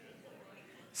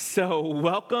So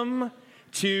welcome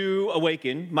to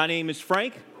Awaken. My name is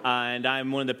Frank, and I'm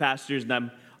one of the pastors, and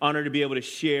I'm honored to be able to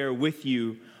share with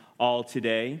you all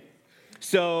today.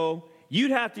 So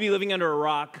you'd have to be living under a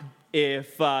rock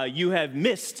if you have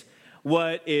missed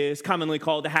what is commonly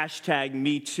called the hashtag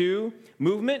 #MeToo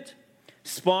movement.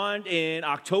 Spawned in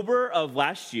October of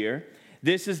last year,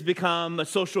 this has become a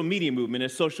social media movement, a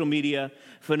social media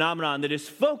phenomenon that is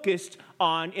focused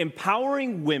on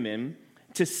empowering women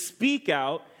to speak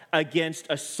out against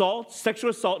assault, sexual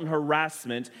assault, and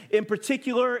harassment, in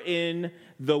particular in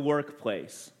the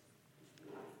workplace.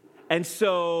 And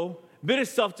so, bit of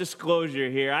self-disclosure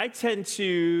here. I tend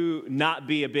to not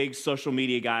be a big social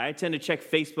media guy. I tend to check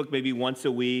Facebook maybe once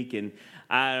a week, and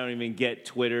I don't even get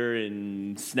Twitter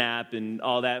and Snap and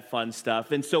all that fun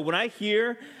stuff. And so when I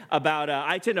hear about,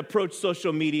 I tend to approach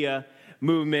social media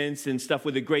movements and stuff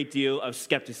with a great deal of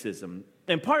skepticism.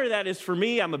 And part of that is, for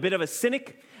me, I'm a bit of a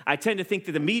cynic. I tend to think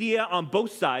that the media, on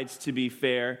both sides, to be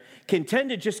fair, can tend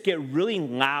to just get really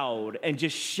loud and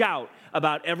just shout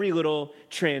about every little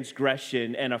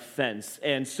transgression and offense.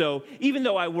 And so even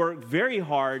though I work very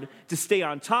hard to stay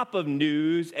on top of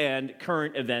news and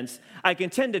current events, I can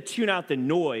tend to tune out the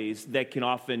noise that can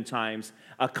oftentimes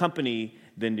accompany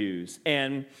the news.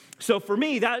 And so for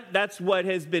me, that's what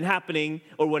has been happening,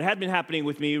 or what had been happening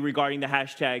with me regarding the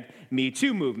hashtag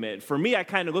 #MeToo movement. For me, I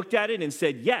kind of looked at it and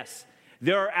said, yes,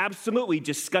 there are absolutely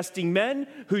disgusting men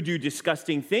who do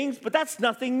disgusting things, but that's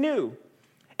nothing new.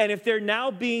 And if they're now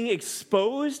being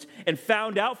exposed and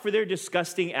found out for their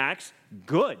disgusting acts,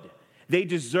 good. They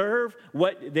deserve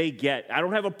what they get. I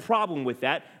don't have a problem with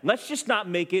that. Let's just not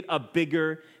make it a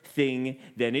bigger thing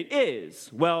than it is.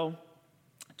 Well,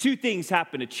 two things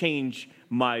happened to change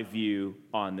my view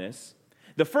on this.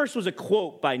 The first was a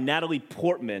quote by Natalie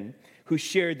Portman, who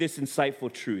shared this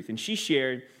insightful truth. And she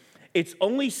shared, "It's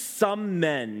only some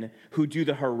men who do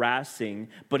the harassing,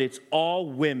 but it's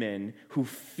all women who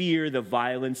fear the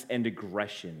violence and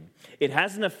aggression. It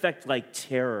has an effect like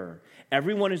terror.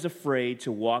 Everyone is afraid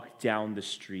to walk down the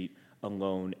street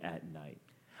alone at night."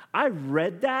 I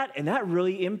read that, and that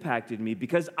really impacted me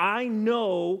because I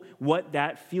know what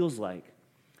that feels like.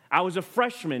 I was a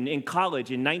freshman in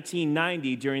college in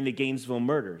 1990 during the Gainesville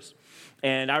murders.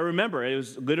 And I remember it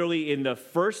was literally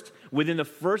within the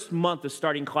first month of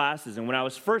starting classes. And when I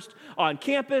was first on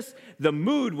campus, the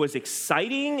mood was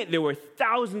exciting. There were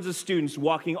thousands of students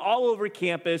walking all over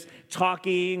campus,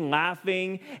 talking,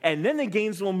 laughing. And then the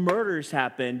Gainesville murders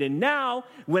happened. And now,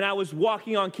 when I was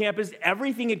walking on campus,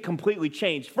 everything had completely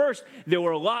changed. First, there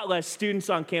were a lot less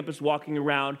students on campus walking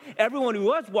around. Everyone who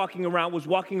was walking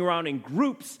around in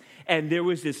groups. And there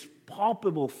was this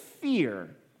palpable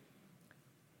fear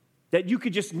that you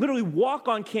could just literally walk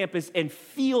on campus and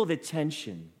feel the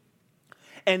tension.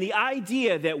 And the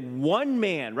idea that one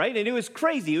man, right? And it was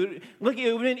crazy. It would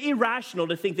have been irrational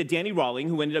to think that Danny Rawling,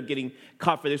 who ended up getting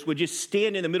caught for this, would just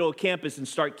stand in the middle of campus and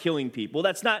start killing people.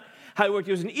 That's not how it worked.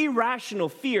 It was an irrational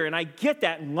fear, and I get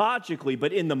that logically,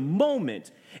 but in the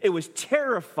moment, it was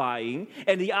terrifying.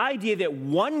 And the idea that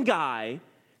one guy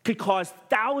could cause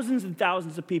thousands and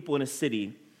thousands of people in a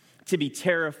city to be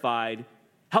terrified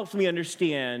helps me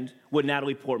understand what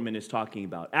Natalie Portman is talking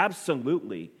about.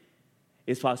 Absolutely,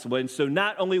 it's possible. And so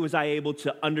not only was I able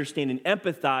to understand and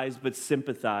empathize, but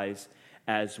sympathize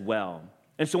as well.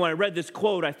 And so when I read this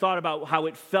quote, I thought about how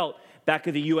it felt back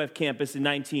at the UF campus in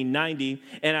 1990,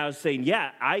 and I was saying,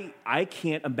 yeah, I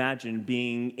can't imagine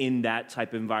being in that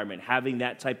type of environment, having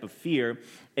that type of fear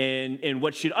in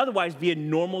what should otherwise be a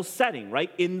normal setting,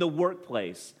 right, in the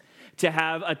workplace. To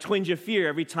have a twinge of fear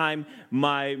every time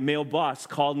my male boss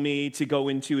called me to go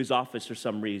into his office for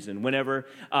some reason. Whenever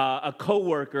a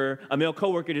male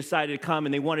coworker decided to come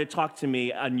and they wanted to talk to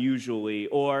me unusually,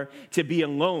 or to be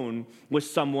alone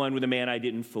with a man I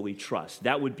didn't fully trust.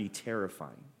 That would be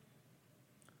terrifying.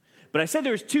 But I said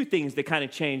there was two things that kind of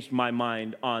changed my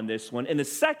mind on this one. And the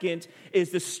second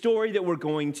is the story that we're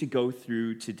going to go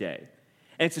through today.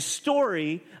 And it's a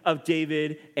story of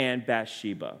David and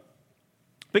Bathsheba.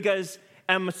 Because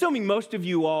I'm assuming most of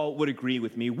you all would agree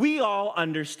with me. We all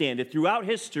understand that throughout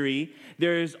history,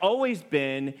 there's always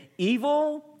been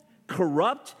evil,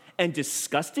 corrupt, and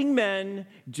disgusting men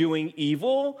doing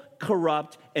evil,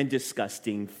 corrupt, and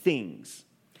disgusting things.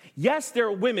 Yes, there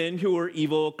are women who are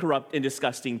evil, corrupt, and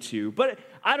disgusting too. But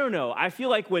I don't know. I feel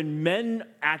like when men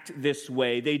act this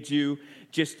way,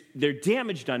 their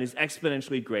damage done is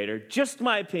exponentially greater. Just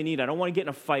my opinion. I don't want to get in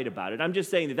a fight about it. I'm just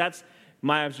saying that that's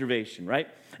my observation, right?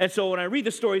 And so when I read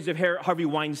the stories of Harvey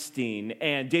Weinstein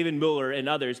and David Mueller and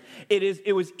others,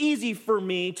 it was easy for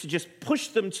me to just push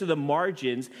them to the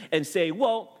margins and say,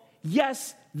 well,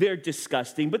 yes, they're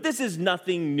disgusting, but this is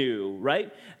nothing new,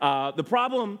 right? The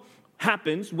problem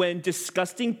happens when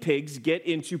disgusting pigs get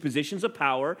into positions of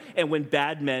power and when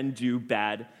bad men do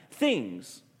bad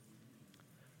things.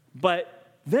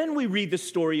 But then we read the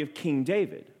story of King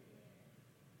David,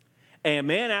 a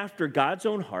man after God's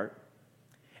own heart,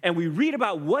 and we read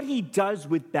about what he does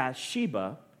with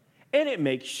Bathsheba, and it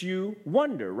makes you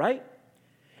wonder, right?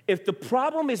 If the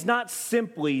problem is not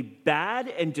simply bad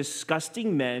and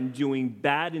disgusting men doing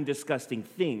bad and disgusting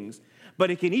things, but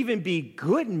it can even be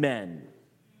good men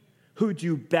who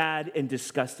do bad and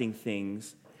disgusting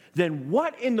things, then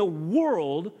what in the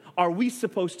world are we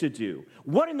supposed to do?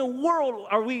 What in the world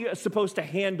are we supposed to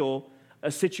handle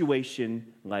a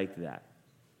situation like that?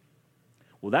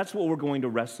 Well, that's what we're going to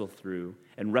wrestle through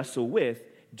and wrestle with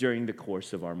during the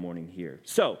course of our morning here.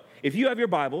 So, if you have your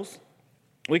Bibles,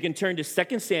 we can turn to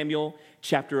 2 Samuel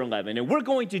chapter 11, and we're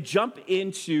going to jump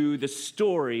into the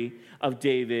story of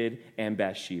David and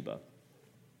Bathsheba.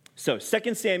 So,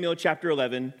 2 Samuel chapter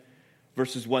 11,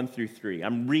 verses 1 through 3.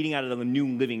 I'm reading out of the New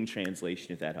Living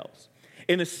Translation, if that helps.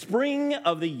 In the spring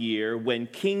of the year, when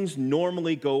kings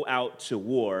normally go out to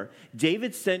war,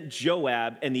 David sent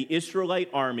Joab and the Israelite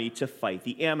army to fight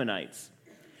the Ammonites.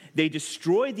 They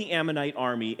destroyed the Ammonite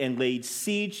army and laid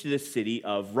siege to the city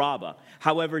of Rabbah.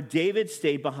 However, David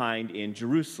stayed behind in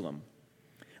Jerusalem.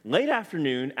 Late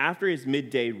afternoon, after his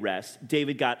midday rest,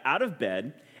 David got out of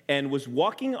bed and was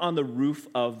walking on the roof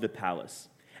of the palace.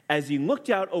 As he looked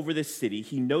out over the city,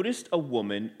 he noticed a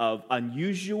woman of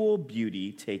unusual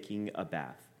beauty taking a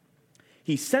bath.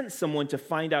 He sent someone to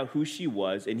find out who she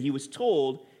was, and he was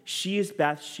told she is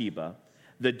Bathsheba,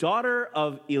 the daughter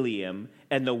of Eliam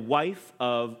and the wife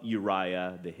of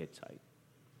Uriah the Hittite.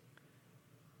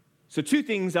 So 2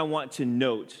 things I want to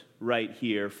note right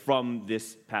here from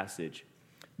this passage.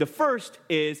 The first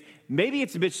is maybe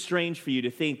it's a bit strange for you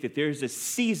to think that there's a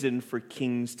season for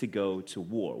kings to go to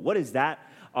war. What is that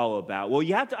all about? Well,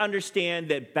 you have to understand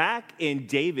that back in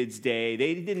David's day,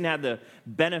 they didn't have the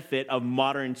benefit of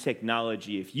modern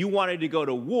technology. If you wanted to go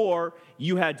to war,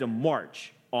 you had to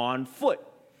march on foot.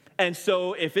 And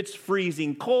so if it's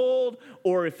freezing cold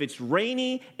or if it's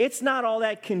rainy, it's not all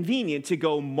that convenient to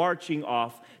go marching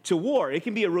off to war. It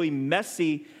can be a really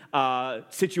messy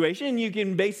situation, and you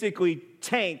can basically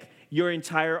tank your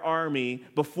entire army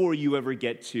before you ever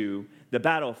get to the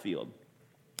battlefield.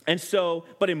 And so,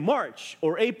 but in March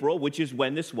or April, which is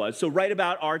when this was, so right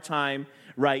about our time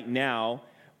right now,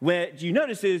 what you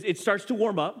notice is it starts to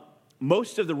warm up,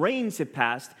 most of the rains have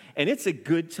passed, and it's a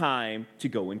good time to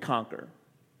go and conquer.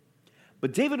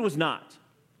 But David was not.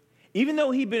 Even though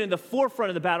he'd been in the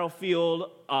forefront of the battlefield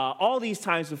all these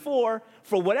times before,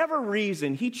 for whatever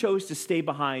reason, he chose to stay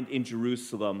behind in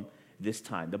Jerusalem this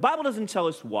time. The Bible doesn't tell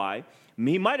us why.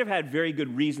 He might have had very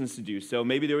good reasons to do so.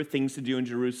 Maybe there were things to do in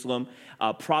Jerusalem,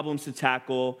 problems to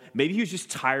tackle. Maybe he was just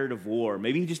tired of war.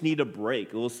 Maybe he just needed a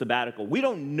break, a little sabbatical. We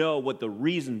don't know what the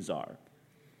reasons are.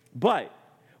 But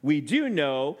we do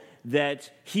know that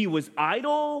he was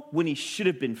idle when he should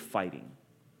have been fighting.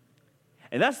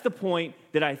 And that's the point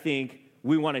that I think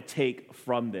we want to take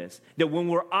from this. That when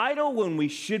we're idle, when we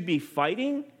should be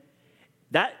fighting,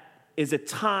 that is a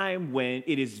time when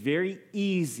it is very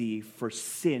easy for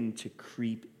sin to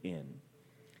creep in.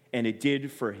 And it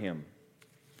did for him.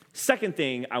 Second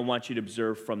thing I want you to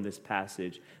observe from this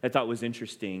passage I thought was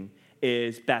interesting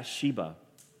is Bathsheba.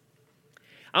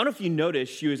 I don't know if you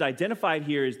noticed, she was identified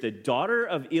here as the daughter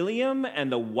of Eliam and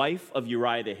the wife of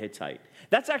Uriah the Hittite.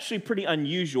 That's actually pretty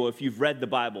unusual if you've read the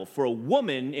Bible, for a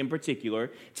woman in particular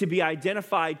to be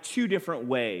identified 2 different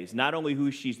ways, not only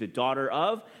who she's the daughter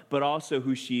of, but also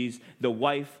who she's the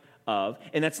wife of.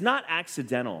 And that's not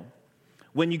accidental.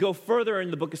 When you go further in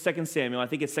the book of 2 Samuel, I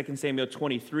think it's 2 Samuel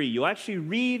 23, you'll actually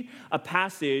read a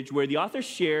passage where the author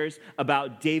shares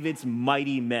about David's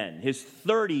mighty men, his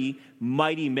 30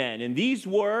 mighty men. And these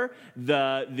were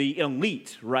the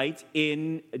elite, right,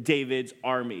 in David's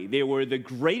army. They were the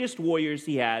greatest warriors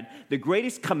he had, the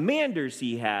greatest commanders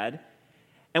he had.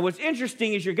 And what's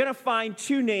interesting is you're going to find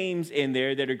 2 names in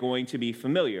there that are going to be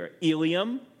familiar,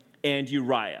 Eliam and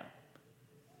Uriah.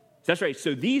 That's right.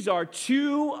 So these are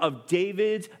 2 of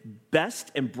David's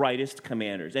best and brightest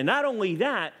commanders. And not only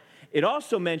that, it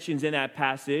also mentions in that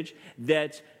passage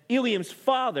that Eliam's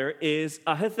father is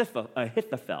Ahithophel.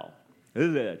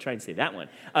 Try and say that one.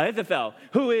 Ahithophel,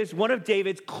 who is one of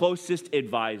David's closest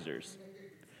advisors.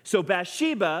 So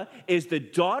Bathsheba is the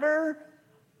daughter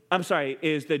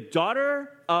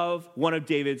of one of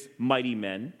David's mighty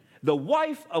men, the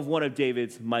wife of one of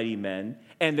David's mighty men,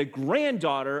 and the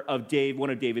granddaughter of one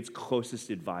of David's closest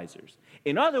advisors.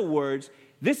 In other words,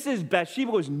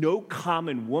 Bathsheba was no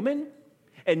common woman,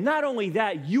 And not only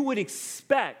that, you would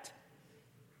expect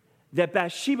that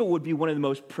Bathsheba would be one of the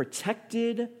most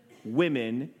protected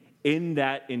women in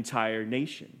that entire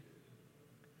nation.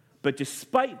 But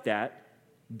despite that,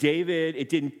 it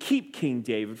didn't keep King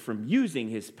David from using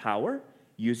his power,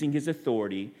 using his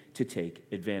authority to take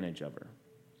advantage of her.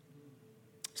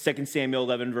 2 Samuel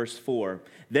 11, verse 4.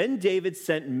 Then David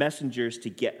sent messengers to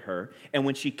get her, and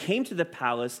when she came to the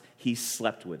palace, he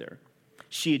slept with her.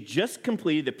 She had just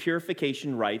completed the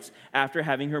purification rites after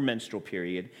having her menstrual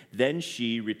period. Then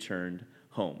she returned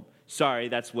home. Sorry,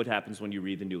 that's what happens when you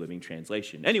read the New Living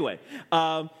Translation. Anyway,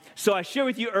 so I shared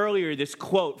with you earlier this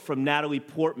quote from Natalie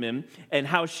Portman and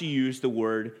how she used the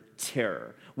word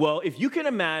terror. Well, if you can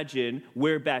imagine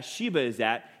where Bathsheba is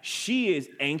at, she is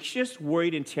anxious,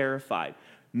 worried, and terrified.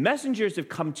 Messengers have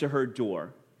come to her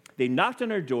door. They knocked on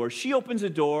her door. She opens the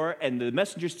door, and the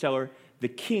messengers tell her, the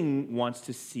king wants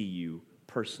to see you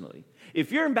personally.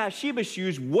 If you're in Bathsheba's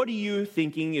shoes, what are you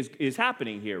thinking is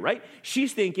happening here, right?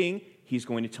 She's thinking, he's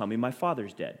going to tell me my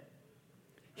father's dead.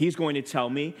 He's going to tell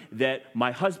me that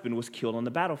my husband was killed on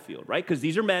the battlefield, right? Because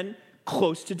these are men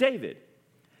close to David.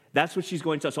 That's what she's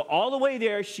going to tell. So all the way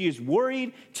there, she is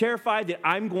worried, terrified that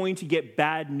I'm going to get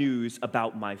bad news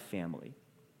about my family.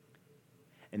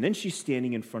 And then she's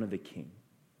standing in front of the king.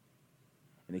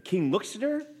 And the king looks at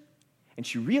her, and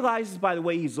she realizes by the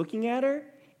way he's looking at her,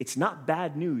 it's not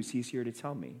bad news he's here to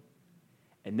tell me.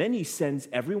 And then he sends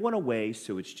everyone away,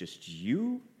 so it's just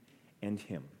you and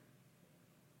him.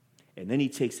 And then he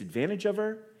takes advantage of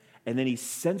her, and then he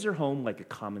sends her home like a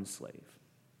common slave.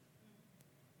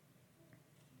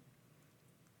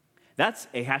 That's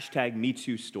a hashtag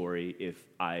 #MeToo story if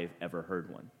I've ever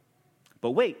heard one.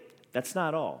 But wait, that's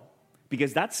not all.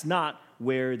 Because that's not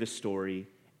where the story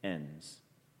ends.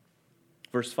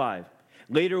 Verse 5.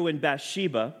 Later, when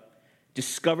Bathsheba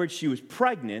discovered she was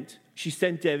pregnant, she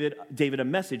sent David a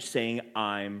message saying,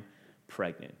 I'm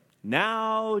pregnant.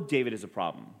 Now David has a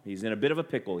problem. He's in a bit of a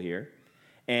pickle here,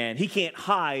 and he can't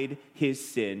hide his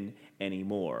sin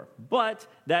anymore. But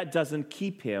that doesn't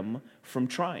keep him from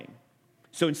trying.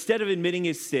 So instead of admitting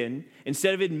his sin,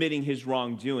 instead of admitting his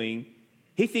wrongdoing,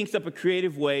 he thinks up a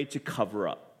creative way to cover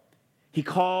up.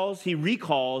 He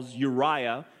recalls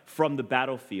Uriah from the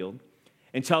battlefield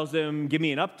and tells him, give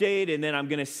me an update, and then I'm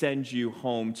going to send you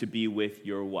home to be with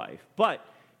your wife. But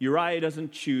Uriah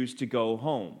doesn't choose to go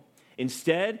home.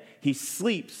 Instead, he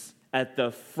sleeps at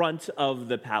the front of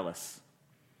the palace,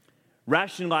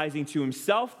 rationalizing to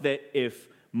himself that if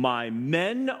my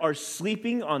men are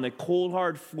sleeping on the cold,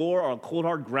 hard floor or cold,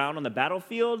 hard ground on the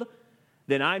battlefield,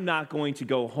 then I'm not going to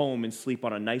go home and sleep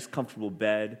on a nice, comfortable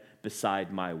bed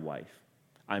beside my wife.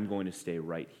 I'm going to stay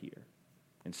right here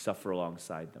and suffer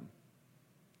alongside them.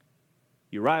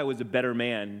 Uriah was a better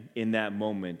man in that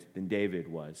moment than David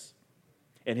was.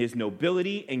 And his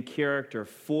nobility and character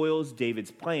foils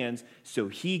David's plans, so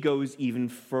he goes even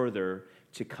further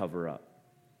to cover up.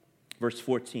 Verse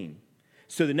 14.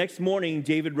 So the next morning,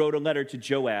 David wrote a letter to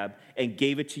Joab and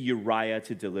gave it to Uriah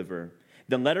to deliver.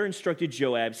 The letter instructed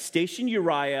Joab, station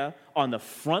Uriah on the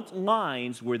front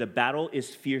lines where the battle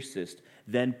is fiercest,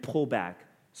 then pull back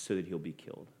so that he'll be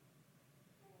killed.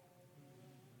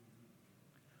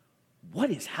 What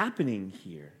is happening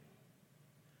here?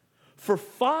 For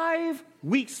 5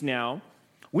 weeks now,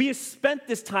 we have spent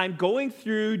this time going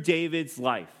through David's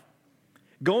life,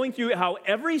 going through how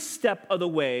every step of the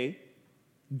way,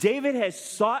 David has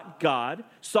sought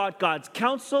God's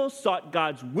counsel, sought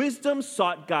God's wisdom,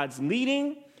 sought God's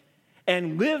leading,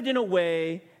 and lived in a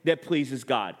way that pleases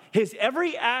God. His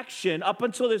every action up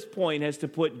until this point has to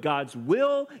put God's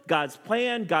will, God's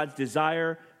plan, God's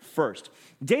desire first.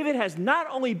 David has not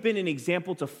only been an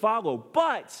example to follow,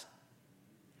 but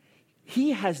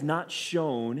he has not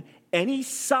shown any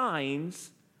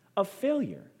signs of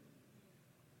failure.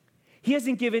 He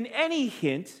hasn't given any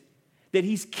hint that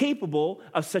he's capable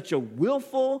of such a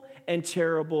willful and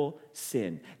terrible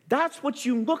sin. That's what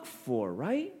you look for,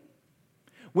 right?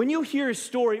 When you hear a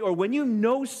story or when you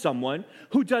know someone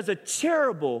who does a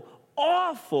terrible,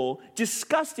 awful,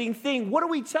 disgusting thing, what do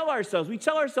we tell ourselves? We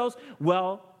tell ourselves,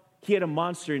 well, he had a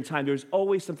monster in time. There was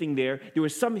always something there. There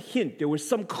was some hint. There was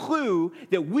some clue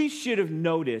that we should have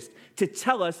noticed to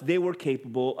tell us they were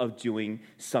capable of doing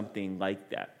something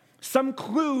like that. Some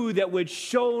clue that would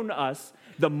shown us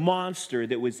the monster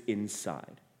that was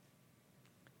inside.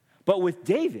 But with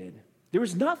David, there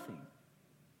was nothing.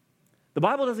 The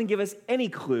Bible doesn't give us any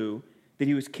clue that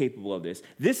he was capable of this.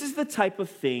 This is the type of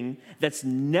thing that's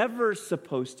never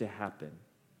supposed to happen.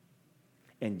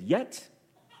 And yet,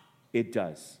 it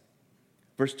does.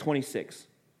 Verse 26.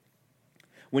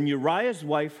 When Uriah's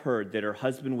wife heard that her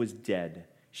husband was dead,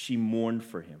 she mourned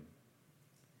for him.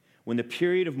 When the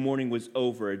period of mourning was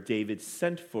over, David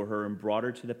sent for her and brought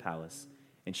her to the palace,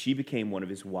 and she became one of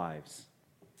his wives.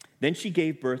 Then she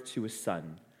gave birth to a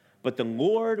son, but the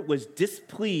Lord was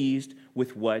displeased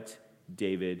with what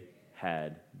David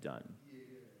had done.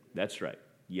 That's right,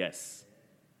 yes.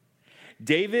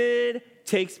 David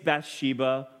takes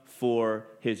Bathsheba for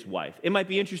his wife. It might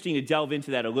be interesting to delve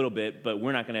into that a little bit, but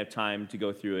we're not going to have time to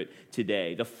go through it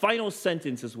today. The final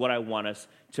sentence is what I want us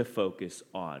to focus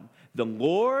on. The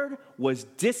Lord was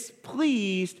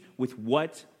displeased with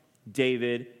what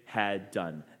David had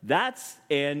done. That's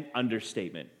an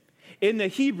understatement. In the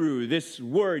Hebrew, this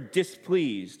word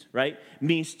displeased, right,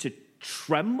 means to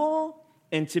tremble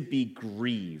and to be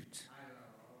grieved.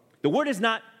 The word is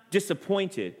not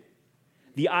disappointed.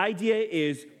 The idea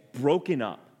is broken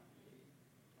up.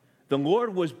 The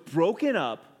Lord was broken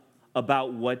up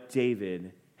about what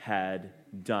David had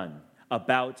done,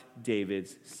 about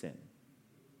David's sin.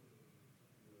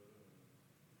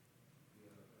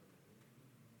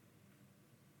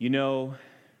 You know,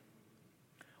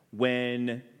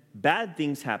 when bad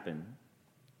things happen,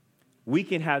 we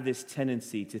can have this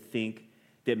tendency to think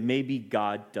that maybe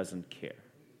God doesn't care.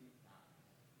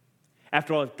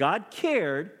 After all, if God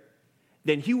cared,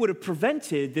 then he would have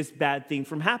prevented this bad thing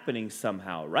from happening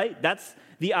somehow, right? That's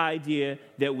the idea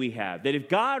that we have. That if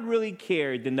God really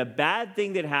cared, then the bad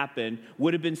thing that happened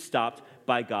would have been stopped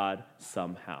by God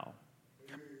somehow.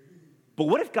 But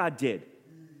what if God did?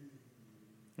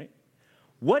 Right?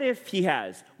 What if he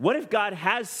has? What if God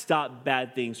has stopped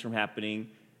bad things from happening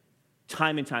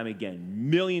time and time again,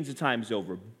 millions of times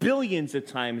over, billions of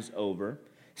times over,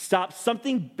 stopped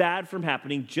something bad from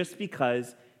happening just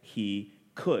because he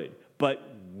could? But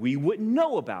we wouldn't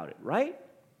know about it, right?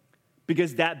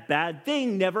 Because that bad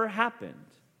thing never happened.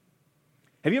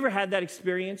 Have you ever had that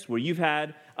experience where you've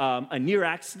had a near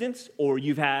accident or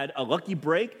you've had a lucky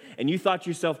break and you thought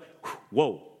to yourself,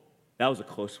 whoa, that was a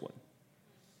close one,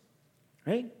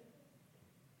 right?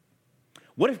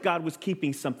 What if God was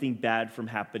keeping something bad from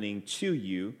happening to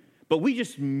you, but we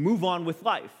just move on with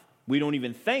life? We don't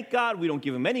even thank God. We don't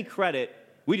give him any credit.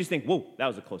 We just think, whoa, that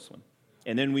was a close one.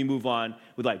 And then we move on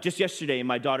with life. Just yesterday,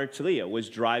 my daughter Talia was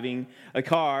driving a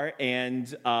car, and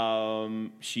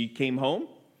she came home,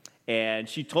 and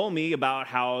she told me about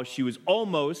how she was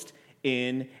almost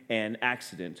in an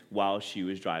accident while she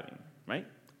was driving, right?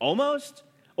 Almost,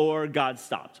 or God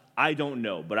stopped. I don't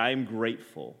know, but I am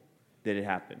grateful that it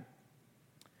happened.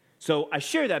 So I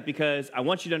share that because I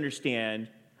want you to understand,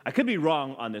 I could be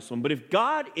wrong on this one, but if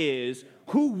God is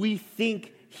who we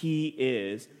think he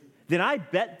is, then I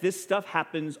bet this stuff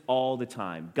happens all the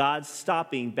time. God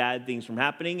stopping bad things from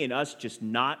happening and us just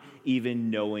not even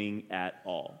knowing at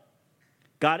all.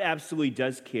 God absolutely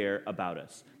does care about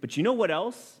us. But you know what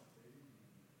else?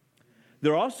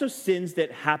 There are also sins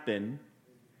that happen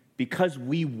because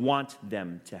we want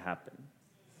them to happen.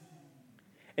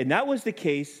 And that was the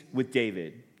case with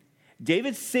David.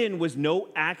 David's sin was no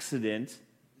accident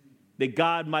that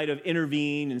God might have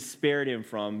intervened and spared him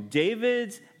from.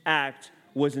 David's act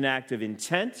was an act of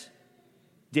intent.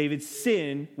 David's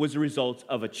sin was a result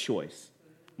of a choice.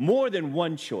 More than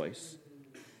one choice.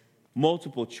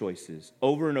 Multiple choices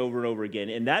over and over and over again.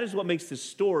 And that is what makes this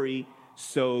story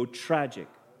so tragic.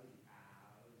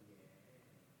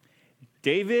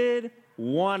 David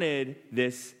wanted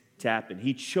this to happen.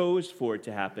 He chose for it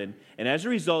to happen. And as a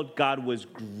result, God was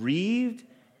grieved,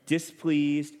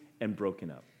 displeased, and broken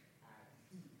up.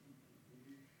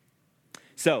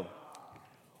 So,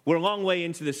 we're a long way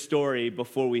into the story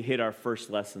before we hit our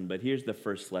first lesson, but here's the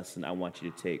first lesson I want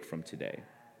you to take from today.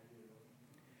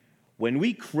 When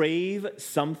we crave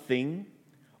something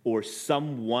or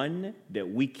someone that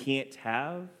we can't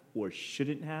have or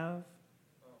shouldn't have,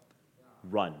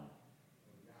 run.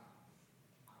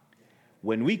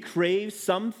 When we crave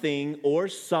something or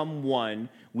someone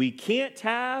we can't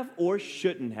have or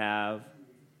shouldn't have,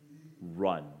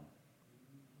 run.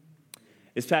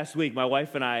 This past week, my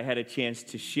wife and I had a chance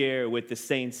to share with the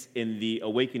saints in the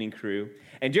Awakening crew.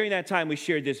 And during that time, we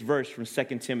shared this verse from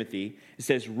 2 Timothy. It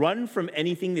says, "Run from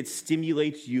anything that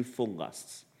stimulates youthful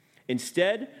lusts.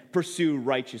 Instead, pursue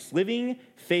righteous living,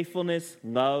 faithfulness,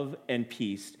 love, and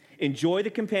peace. Enjoy the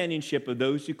companionship of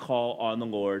those who call on the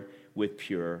Lord with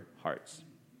pure hearts."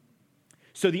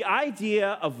 So the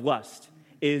idea of lust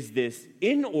is this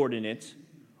inordinate,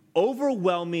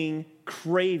 overwhelming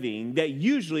craving that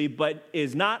usually, but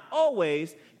is not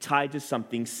always, tied to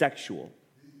something sexual.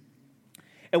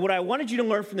 And what I wanted you to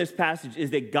learn from this passage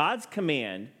is that God's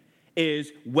command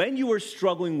is when you are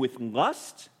struggling with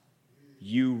lust,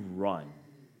 you run.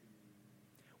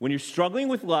 When you're struggling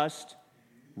with lust,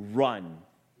 run.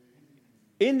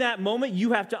 In that moment,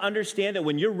 you have to understand that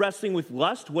when you're wrestling with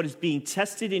lust, what is being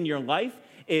tested in your life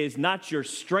is not your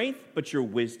strength, but your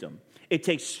wisdom. It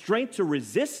takes strength to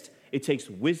resist. It takes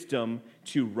wisdom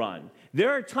to run.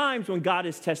 There are times when God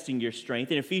is testing your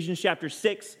strength. In Ephesians chapter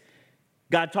 6,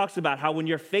 God talks about how when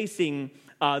you're facing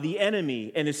the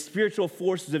enemy and the spiritual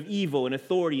forces of evil and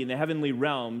authority in the heavenly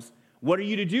realms, what are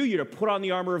you to do? You're to put on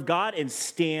the armor of God and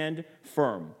stand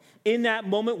firm. In that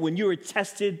moment when you are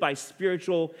tested by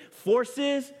spiritual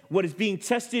forces, what is being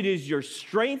tested is your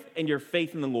strength and your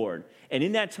faith in the Lord. And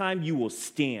in that time, you will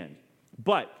stand.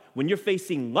 But when you're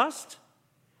facing lust,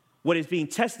 what is being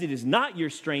tested is not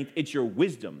your strength, it's your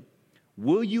wisdom.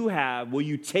 Will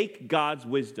you take God's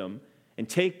wisdom and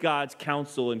take God's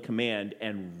counsel and command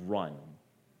and run?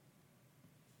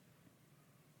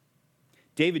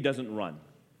 David doesn't run.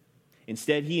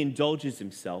 Instead, he indulges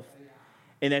himself.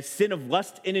 And that sin of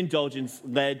lust and indulgence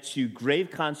led to grave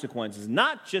consequences,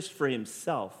 not just for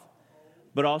himself,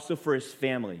 but also for his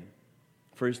family,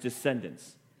 for his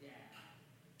descendants.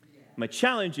 My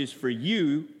challenge is for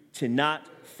you to not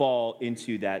fall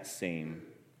into that same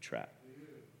trap.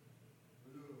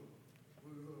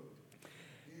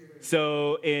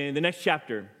 So in the next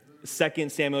chapter, 2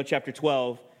 Samuel chapter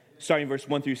 12, starting verse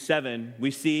 1 through 7, we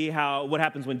see what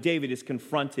happens when David is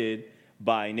confronted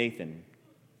by Nathan.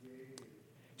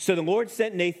 So the Lord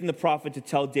sent Nathan the prophet to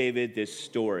tell David this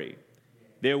story.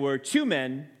 There were two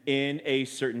men in a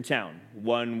certain town.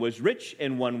 One was rich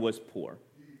and one was poor.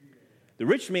 The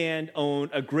rich man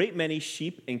owned a great many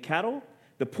sheep and cattle.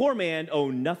 The poor man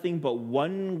owned nothing but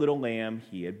one little lamb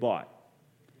he had bought.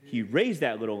 He raised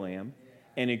that little lamb,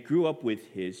 and it grew up with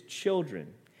his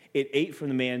children. It ate from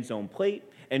the man's own plate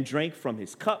and drank from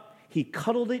his cup. He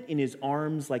cuddled it in his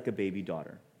arms like a baby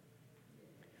daughter.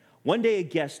 One day a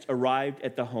guest arrived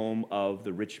at the home of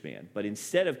the rich man, but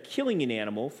instead of killing an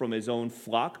animal from his own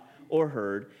flock or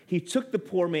herd, he took the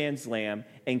poor man's lamb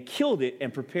and killed it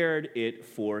and prepared it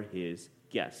for his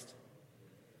guest.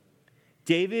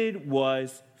 David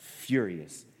was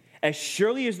furious. As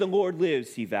surely as the Lord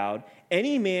lives, he vowed,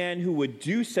 any man who would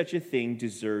do such a thing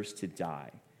deserves to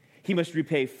die. He must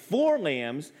repay 4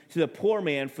 lambs to the poor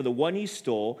man for the one he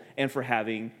stole and for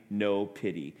having no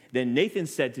pity. Then Nathan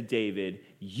said to David,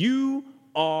 you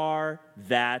are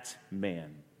that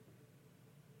man.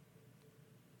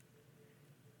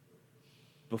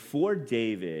 Before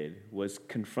David was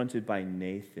confronted by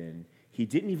Nathan, he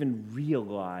didn't even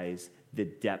realize the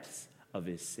depths of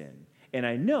his sin. And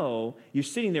I know you're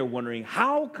sitting there wondering,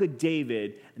 how could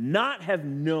David not have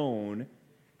known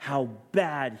how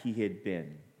bad he had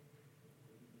been?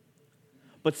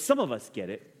 But some of us get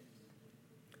it.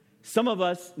 Some of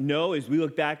us know as we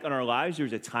look back on our lives, there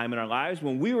was a time in our lives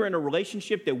when we were in a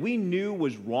relationship that we knew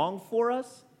was wrong for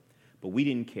us, but we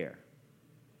didn't care.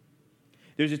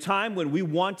 There's a time when we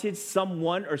wanted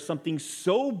someone or something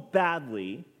so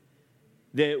badly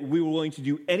that we were willing to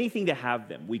do anything to have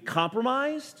them. We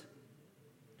compromised,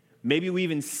 maybe we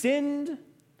even sinned,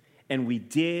 and we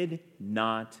did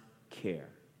not care.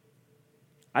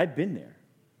 I've been there.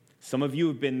 Some of you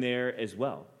have been there as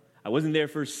well. I wasn't there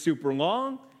for super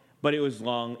long, but it was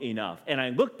long enough. And I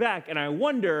look back and I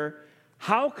wonder,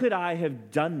 how could I have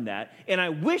done that? And I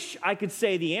wish I could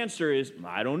say the answer is,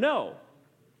 I don't know.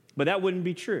 But that wouldn't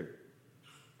be true.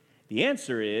 The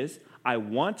answer is, I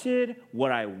wanted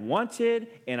what I wanted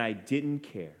and I didn't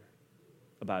care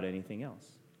about anything else.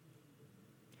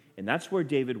 And that's where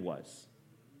David was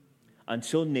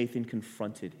until Nathan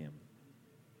confronted him.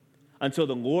 Until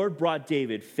the Lord brought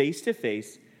David face to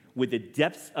face with the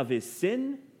depths of his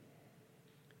sin,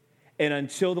 and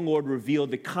until the Lord revealed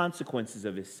the consequences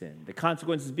of his sin. The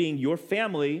consequences being your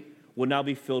family will now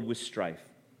be filled with strife.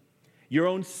 Your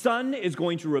own son is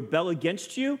going to rebel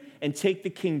against you and take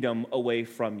the kingdom away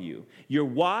from you. Your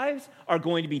wives are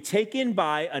going to be taken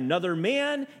by another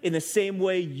man in the same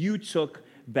way you took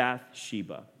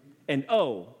Bathsheba. And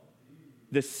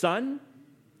the son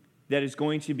that is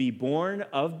going to be born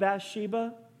of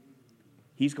Bathsheba,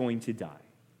 he's going to die.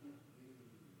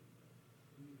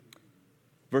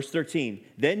 Verse 13,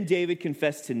 then David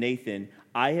confessed to Nathan,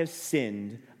 I have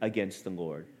sinned against the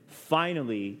Lord.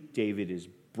 Finally, David is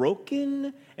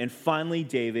broken, and finally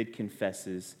David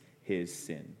confesses his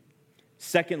sin.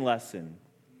 Second lesson,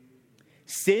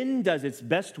 sin does its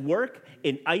best work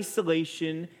in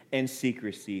isolation and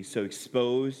secrecy, so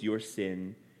expose your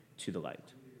sin to the light.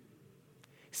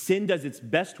 Sin does its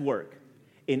best work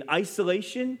in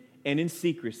isolation and in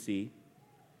secrecy,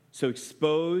 so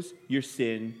expose your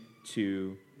sin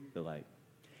to the light.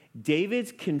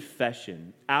 David's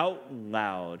confession out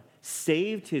loud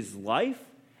saved his life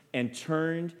and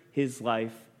turned his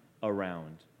life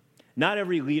around. Not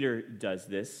every leader does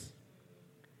this.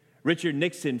 Richard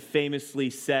Nixon famously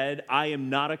said, "I am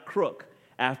not a crook,"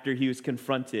 after he was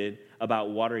confronted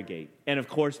about Watergate. And of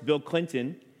course, Bill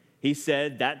Clinton, he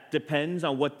said that depends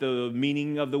on what the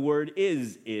meaning of the word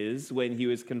is when he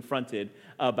was confronted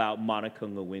about Monica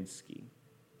Lewinsky.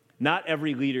 Not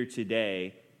every leader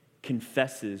today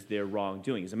confesses their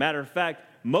wrongdoing. As a matter of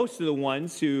fact, most of the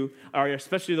ones who are,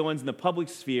 especially the ones in the public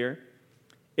sphere,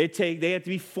 they have to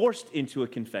be forced into a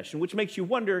confession, which makes you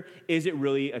wonder, is it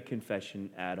really a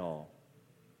confession at all?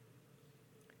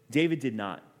 David did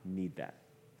not need that.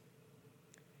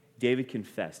 David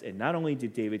confessed. And not only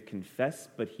did David confess,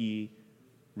 but he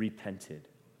repented.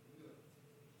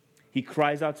 He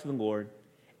cries out to the Lord,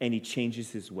 and he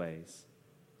changes his ways.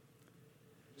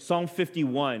 Psalm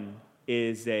 51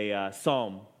 is a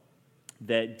psalm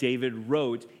that David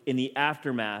wrote in the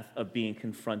aftermath of being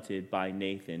confronted by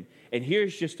Nathan. And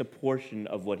here's just a portion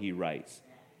of what he writes.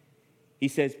 He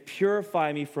says,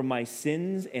 "Purify me from my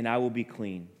sins, and I will be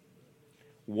clean.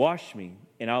 Wash me,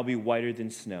 and I'll be whiter than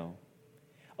snow.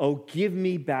 Oh, give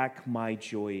me back my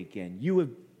joy again. You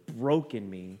have broken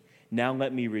me. Now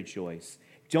let me rejoice.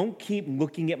 Don't keep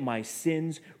looking at my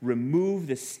sins. Remove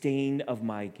the stain of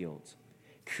my guilt.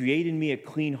 Create in me a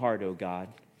clean heart, O God,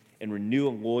 and renew a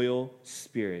loyal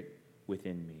spirit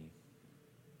within me."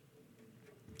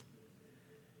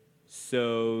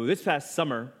 So this past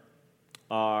summer,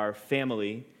 our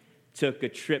family took a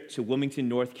trip to Wilmington,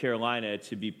 North Carolina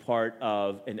to be part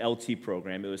of an LT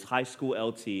program. It was high school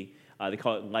LT. They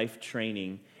call it life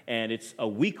training. And it's a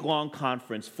week-long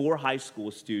conference for high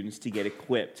school students to get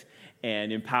equipped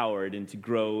and empowered and to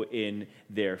grow in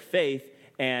their faith.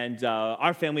 And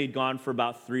our family had gone for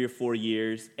about 3 or 4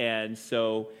 years. And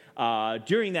so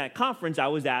during that conference, I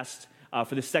was asked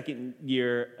for the second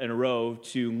year in a row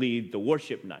to lead the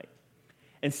worship night.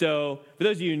 And so, for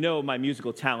those of you who know my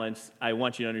musical talents, I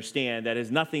want you to understand that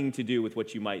has nothing to do with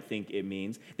what you might think it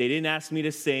means. They didn't ask me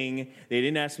to sing. They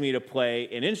didn't ask me to play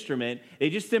an instrument.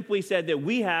 They just simply said that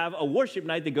we have a worship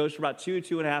night that goes for about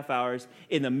 2.5 hours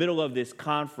in the middle of this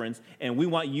conference, and we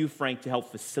want you, Frank, to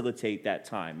help facilitate that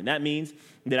time. And that means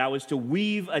that I was to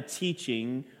weave a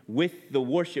teaching with the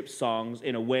worship songs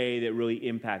in a way that really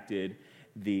impacted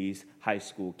these high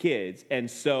school kids. And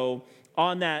so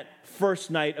on that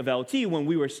first night of LT, when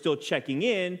we were still checking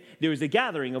in, there was a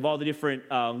gathering of all the different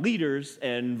leaders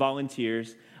and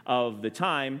volunteers of the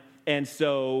time. And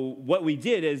so what we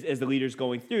did as the leaders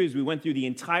going through is we went through the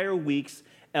entire week's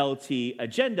LT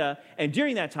agenda. And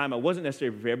during that time, I wasn't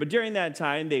necessarily prepared, but during that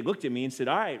time, they looked at me and said,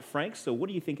 "All right, Frank, so what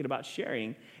are you thinking about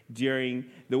sharing during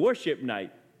the worship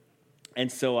night?"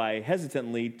 And so I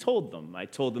hesitantly told them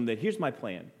that here's my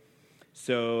plan.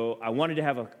 So I wanted to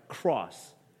have a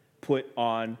cross put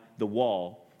on the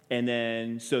wall. And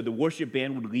then, so the worship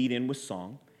band would lead in with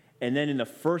song. And then in the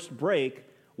first break,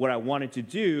 what I wanted to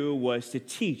do was to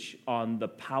teach on the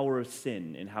power of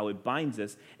sin and how it binds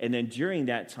us. And then during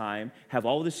that time, have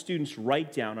all the students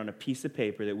write down on a piece of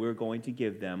paper that we were going to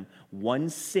give them one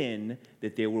sin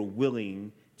that they were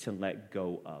willing to let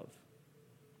go of,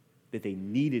 that they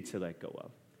needed to let go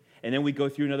of. And then we go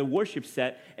through another worship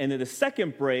set. And then the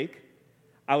second break,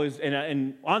 I was,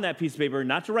 and on that piece of paper,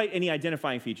 not to write any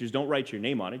identifying features, don't write your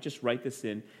name on it, just write this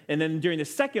in. And then during the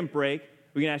second break,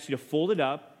 we're going to ask you to fold it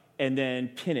up and then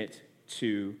pin it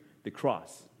to the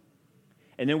cross.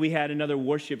 And then we had another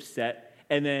worship set.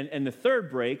 And then in the third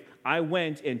break, I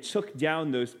went and took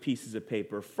down those pieces of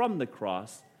paper from the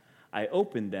cross. I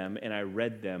opened them and I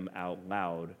read them out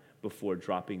loud before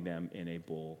dropping them in a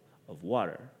bowl of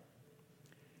water.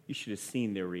 You should have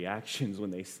seen their reactions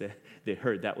when they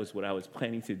heard that was what I was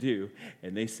planning to do.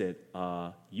 And they said,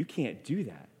 "You can't do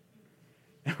that."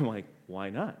 And I'm like, "Why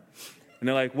not?" And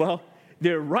they're like, "Well,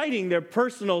 they're writing their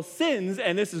personal sins,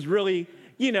 and this is really,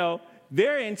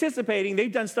 they're anticipating,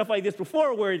 they've done stuff like this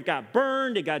before where it got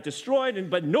burned, it got destroyed,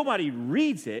 but nobody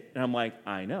reads it." And I'm like,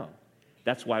 "I know.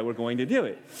 That's why we're going to do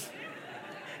it."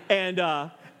 And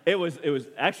it was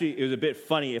a bit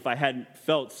funny if I hadn't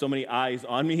felt so many eyes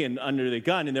on me and under the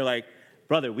gun, and they're like,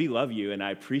 "Brother, we love you, and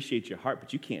I appreciate your heart,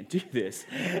 but you can't do this."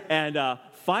 And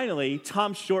finally,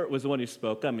 Tom Short was the one who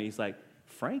spoke up, and he's like,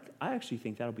 "Frank, I actually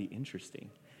think that'll be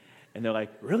interesting." And they're like,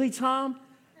 "Really, Tom?"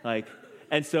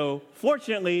 And so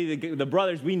fortunately, the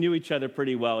brothers, we knew each other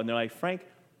pretty well, and they're like, "Frank,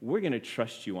 we're going to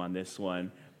trust you on this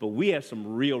one, but we have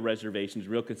some real reservations,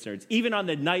 real concerns." Even on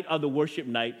the night of the worship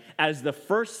night, as the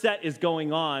first set is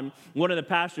going on, one of the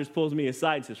pastors pulls me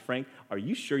aside and says, "Frank, are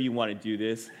you sure you want to do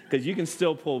this? Because you can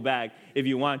still pull back if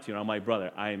you want to." And I'm like,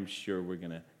 "Brother, I am sure we're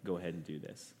going to go ahead and do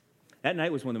this." That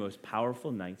night was one of the most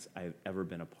powerful nights I've ever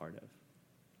been a part of.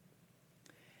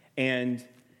 And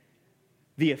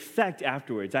the effect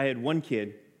afterwards, I had one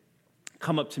kid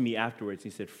come up to me afterwards. He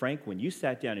said, Frank, when you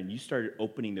sat down and you started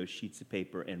opening those sheets of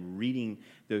paper and reading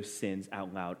those sins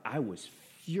out loud, I was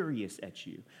furious at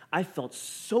you. I felt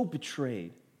so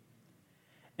betrayed.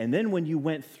 And then when you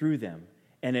went through them,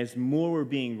 and as more were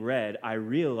being read, I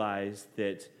realized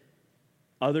that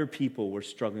other people were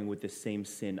struggling with the same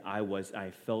sin I was. I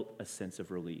felt a sense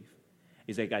of relief.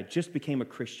 He's like, I just became a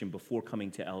Christian before coming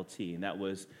to LT, and that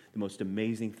was the most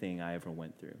amazing thing I ever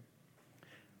went through.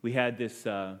 We had this,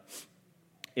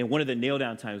 in one of the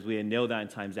nail-down times, we had nail-down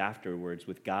times afterwards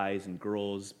with guys and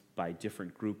girls by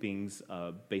different groupings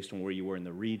based on where you were in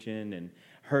the region, and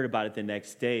heard about it the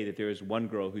next day that there was one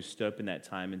girl who stood up in that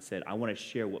time and said, I want to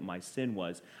share what my sin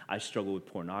was. I struggle with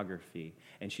pornography.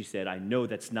 And she said, I know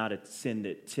that's not a sin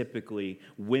that typically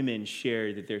women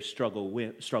share that they're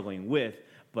struggling with,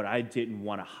 but I didn't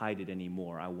want to hide it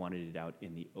anymore. I wanted it out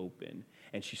in the open.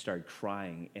 And she started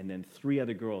crying. And then 3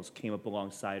 other girls came up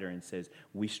alongside her and says,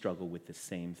 we struggle with the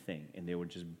same thing. And they were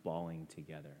just bawling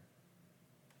together.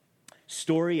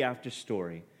 Story after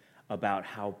story about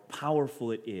how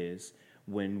powerful it is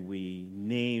when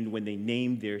they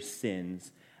named their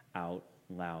sins out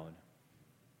loud.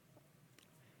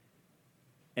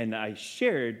 And I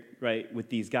shared, with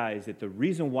these guys that the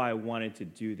reason why I wanted to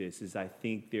do this is I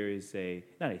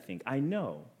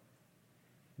know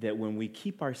that when we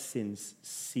keep our sins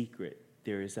secret,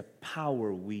 there is a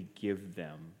power we give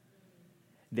them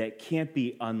that can't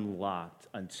be unlocked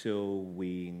until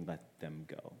we let them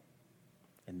go.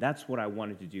 And that's what I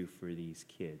wanted to do for these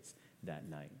kids that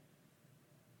night.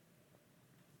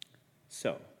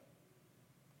 So,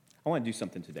 I want to do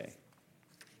something today.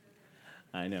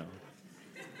 I know.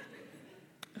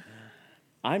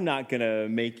 I'm not going to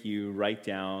make you write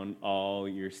down all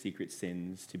your secret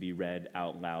sins to be read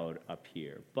out loud up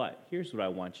here. But here's what I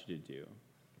want you to do.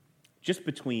 Just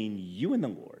between you and the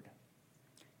Lord,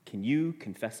 can you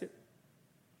confess it?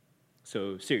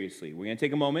 So seriously, we're going to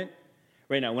take a moment.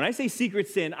 Right now, when I say secret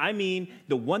sin, I mean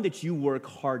the one that you work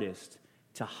hardest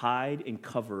to hide and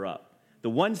cover up. The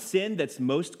one sin that's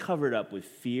most covered up with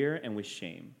fear and with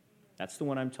shame. That's the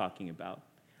one I'm talking about.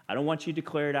 I don't want you to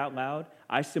declare it out loud.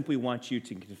 I simply want you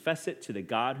to confess it to the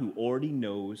God who already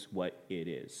knows what it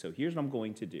is. So here's what I'm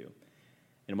going to do.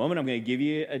 In a moment, I'm going to give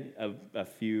you a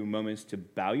few moments to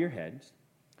bow your heads.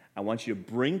 I want you to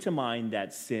bring to mind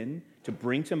that sin, to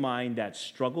bring to mind that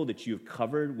struggle that you've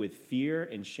covered with fear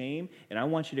and shame, and I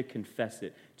want you to confess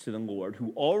it to the Lord,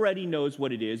 who already knows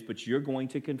what it is, but you're going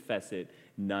to confess it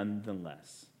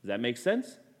nonetheless. Does that make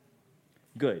sense?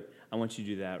 Good. I want you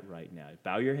to do that right now.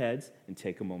 Bow your heads and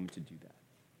take a moment to do that.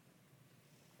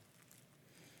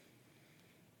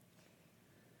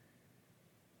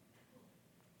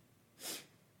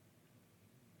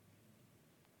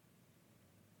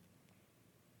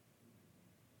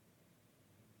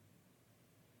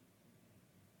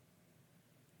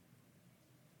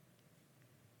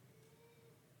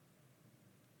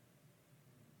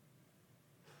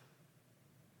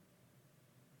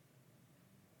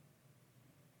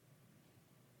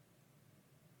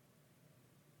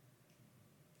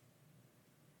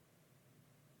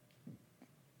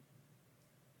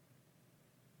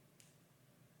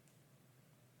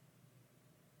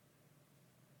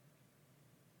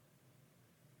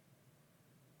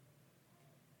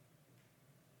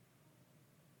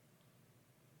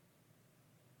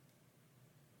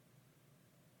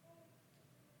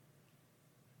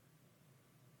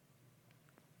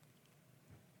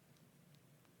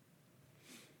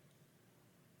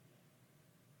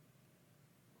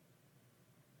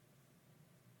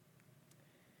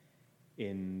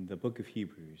 In the book of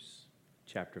Hebrews,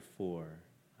 chapter 4,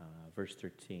 verse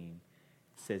 13,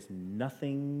 it says,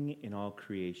 nothing in all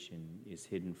creation is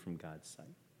hidden from God's sight.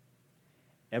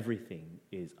 Everything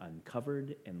is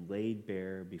uncovered and laid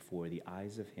bare before the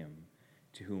eyes of him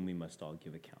to whom we must all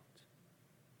give account.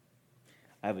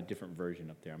 I have a different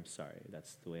version up there. I'm sorry.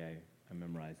 That's the way I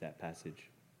memorized that passage.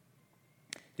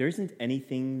 There isn't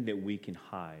anything that we can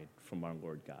hide from our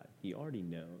Lord God. He already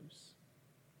knows.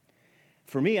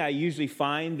 For me, I usually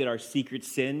find that our secret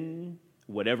sin,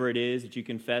 whatever it is that you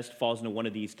confessed, falls into one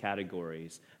of these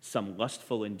categories. Some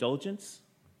lustful indulgence,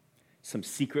 some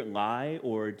secret lie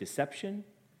or deception,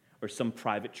 or some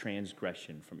private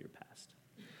transgression from your past.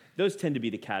 Those tend to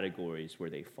be the categories where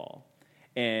they fall.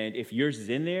 And if yours is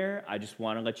in there, I just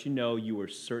want to let you know you are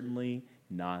certainly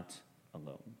not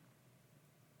alone.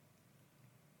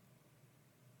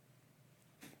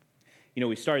 You know,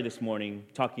 we started this morning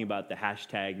talking about the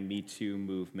hashtag #MeToo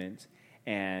movement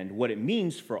and what it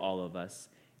means for all of us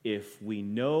if we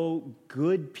know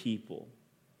good people,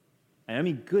 and I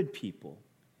mean good people,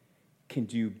 can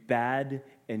do bad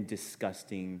and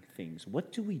disgusting things.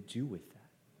 What do we do with that?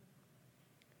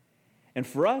 And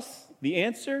for us, the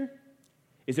answer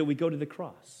is that we go to the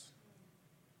cross.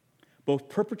 Both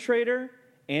perpetrator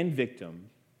and victim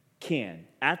can,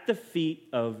 at the feet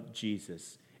of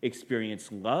Jesus,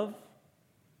 experience love,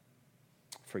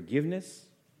 forgiveness,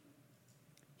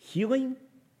 healing,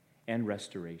 and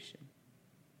restoration.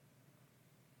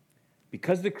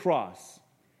 Because of the cross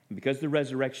and because of the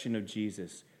resurrection of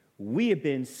Jesus, we have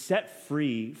been set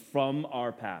free from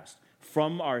our past,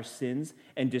 from our sins,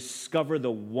 and discover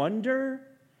the wonder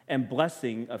and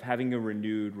blessing of having a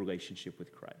renewed relationship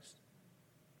with Christ.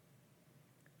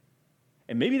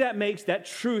 And maybe that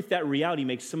truth, that reality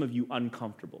makes some of you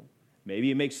uncomfortable. Maybe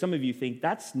it makes some of you think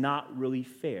that's not really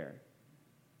fair.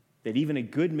 That even a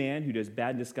good man who does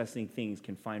bad and disgusting things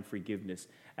can find forgiveness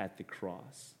at the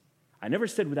cross. I never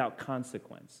said without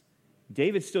consequence.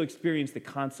 David still experienced the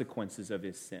consequences of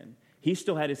his sin. He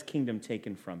still had his kingdom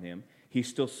taken from him. He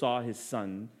still saw his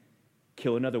son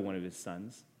kill another one of his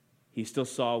sons. He still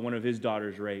saw one of his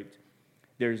daughters raped.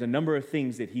 There's a number of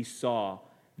things that he saw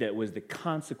that was the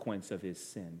consequence of his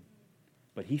sin.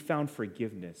 But he found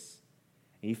forgiveness,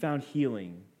 and he found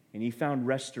healing, and he found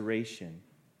restoration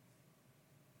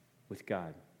with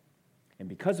God. And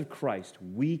because of Christ,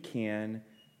 we can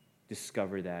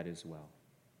discover that as well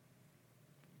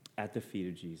at the feet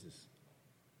of Jesus.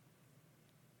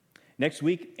 Next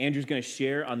week, Andrew's going to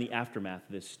share on the aftermath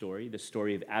of this story, the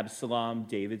story of Absalom,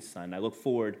 David's son. I look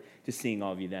forward to seeing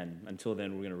all of you then. Until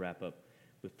then, we're going to wrap up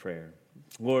with prayer.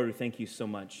 Lord, thank you so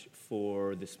much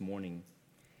for this morning.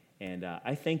 And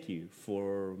I thank you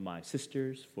for my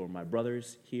sisters, for my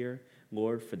brothers here,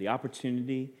 Lord, for the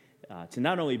opportunity to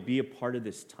not only be a part of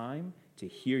this time, to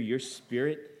hear your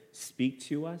Spirit speak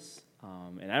to us.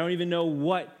 And I don't even know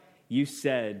what you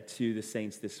said to the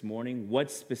saints this morning,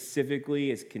 what specifically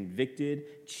is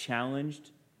convicted,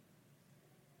 challenged,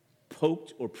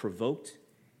 poked, or provoked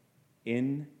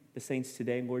in the saints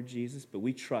today, Lord Jesus. But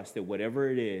we trust that whatever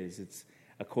it is, it's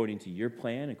according to your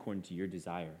plan, according to your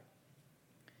desire.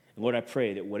 And Lord, I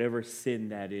pray that whatever sin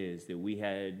that is, that we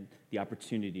had the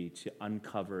opportunity to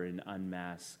uncover and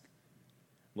unmask,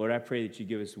 Lord, I pray that you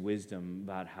give us wisdom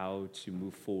about how to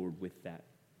move forward with that.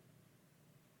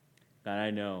 God,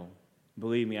 I know,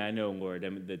 believe me, I know, Lord,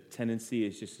 the tendency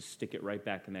is just to stick it right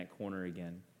back in that corner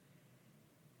again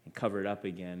and cover it up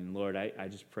again. And Lord, I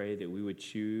just pray that we would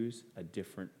choose a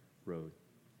different road.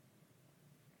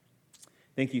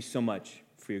 Thank you so much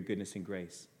for your goodness and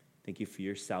grace. Thank you for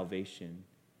your salvation.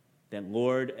 That,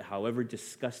 Lord, however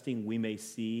disgusting we may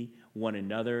see one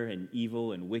another and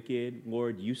evil and wicked,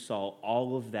 Lord, you saw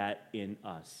all of that in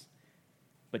us,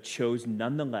 but chose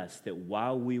nonetheless that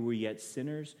while we were yet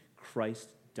sinners, Christ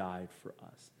died for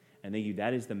us. And thank you,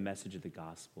 that is the message of the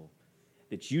gospel.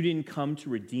 That you didn't come to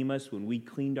redeem us when we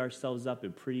cleaned ourselves up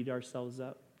and prettied ourselves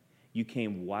up. You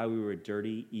came while we were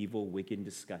dirty, evil, wicked, and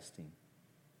disgusting.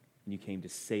 And you came to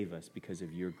save us because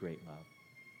of your great love.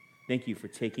 Thank you for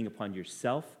taking upon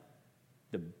yourself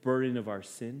the burden of our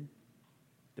sin,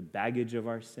 the baggage of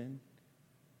our sin,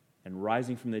 and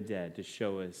rising from the dead to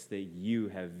show us that you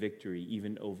have victory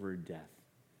even over death,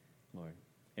 Lord.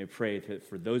 And I pray that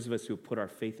for those of us who have put our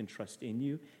faith and trust in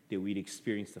you, that we'd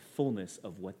experience the fullness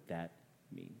of what that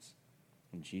means.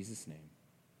 In Jesus' name,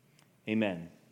 amen.